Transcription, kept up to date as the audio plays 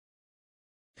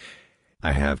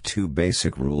I have two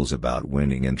basic rules about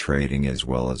winning in trading as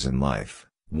well as in life.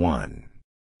 1.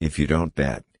 If you don't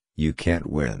bet, you can't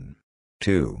win.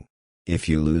 2. If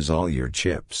you lose all your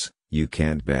chips, you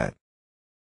can't bet.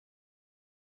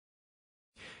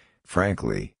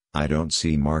 Frankly, I don't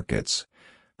see markets.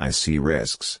 I see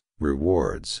risks,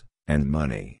 rewards, and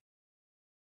money.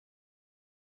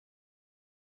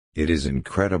 It is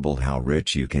incredible how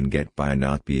rich you can get by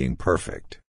not being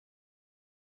perfect.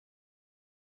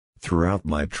 Throughout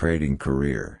my trading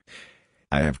career,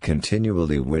 I have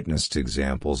continually witnessed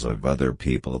examples of other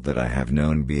people that I have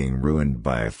known being ruined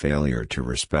by a failure to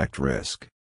respect risk.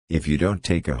 If you don't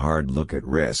take a hard look at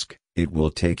risk, it will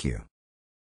take you.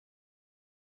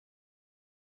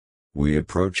 We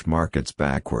approach markets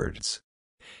backwards.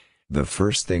 The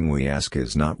first thing we ask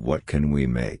is not what can we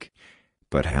make,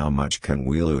 but how much can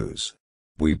we lose.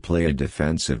 We play a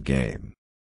defensive game.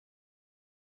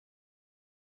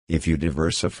 If you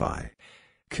diversify,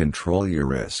 control your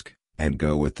risk, and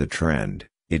go with the trend,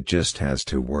 it just has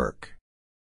to work.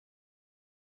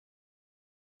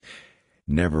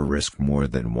 Never risk more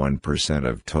than 1%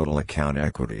 of total account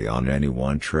equity on any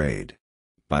one trade.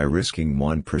 By risking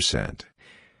 1%,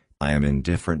 I am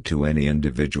indifferent to any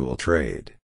individual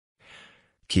trade.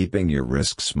 Keeping your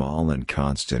risk small and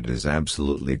constant is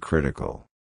absolutely critical.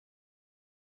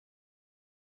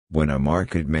 When a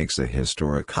market makes a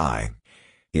historic high,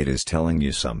 it is telling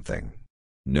you something.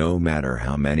 No matter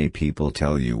how many people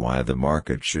tell you why the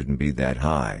market shouldn't be that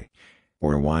high,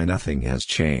 or why nothing has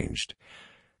changed,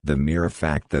 the mere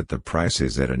fact that the price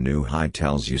is at a new high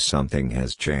tells you something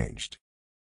has changed.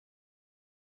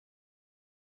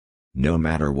 No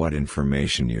matter what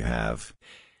information you have,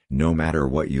 no matter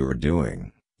what you are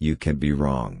doing, you can be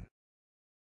wrong.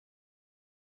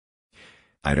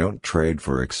 I don't trade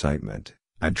for excitement,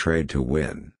 I trade to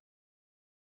win.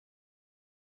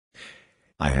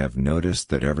 I have noticed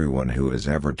that everyone who has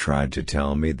ever tried to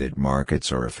tell me that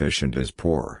markets are efficient is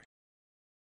poor.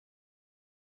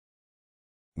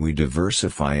 We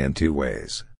diversify in two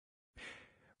ways.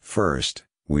 First,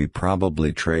 we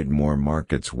probably trade more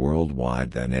markets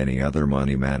worldwide than any other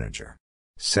money manager.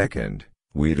 Second,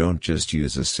 we don't just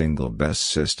use a single best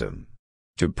system.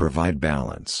 To provide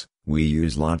balance, we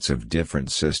use lots of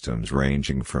different systems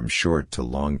ranging from short to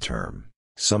long term.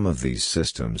 Some of these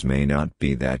systems may not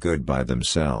be that good by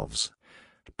themselves,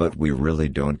 but we really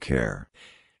don't care.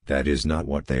 That is not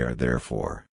what they are there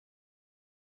for.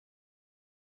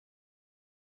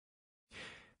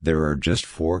 There are just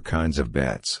 4 kinds of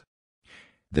bets.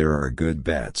 There are good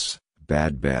bets,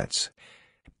 bad bets,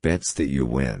 bets that you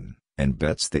win, and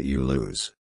bets that you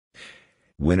lose.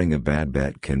 Winning a bad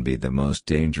bet can be the most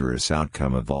dangerous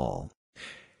outcome of all,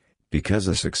 because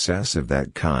a success of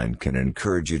that kind can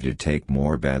encourage you to take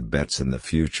more bad bets in the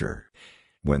future,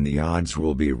 when the odds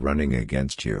will be running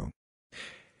against you.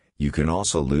 You can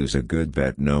also lose a good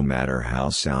bet no matter how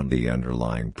sound the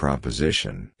underlying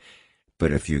proposition,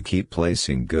 but if you keep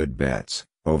placing good bets,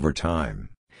 over time,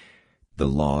 the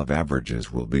law of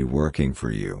averages will be working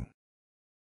for you.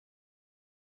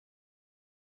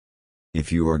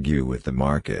 If you argue with the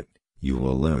market, you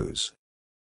will lose.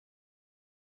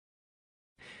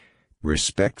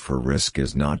 Respect for risk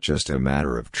is not just a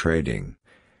matter of trading.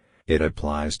 It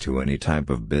applies to any type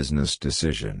of business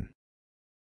decision.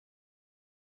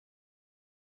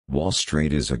 Wall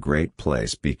Street is a great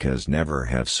place because never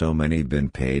have so many been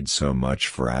paid so much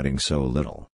for adding so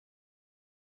little.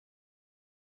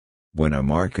 When a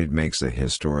market makes a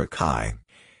historic high,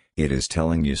 it is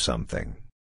telling you something.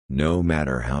 No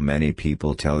matter how many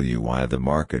people tell you why the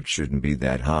market shouldn't be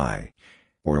that high,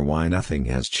 or why nothing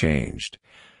has changed,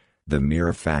 the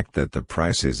mere fact that the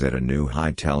price is at a new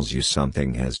high tells you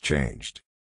something has changed.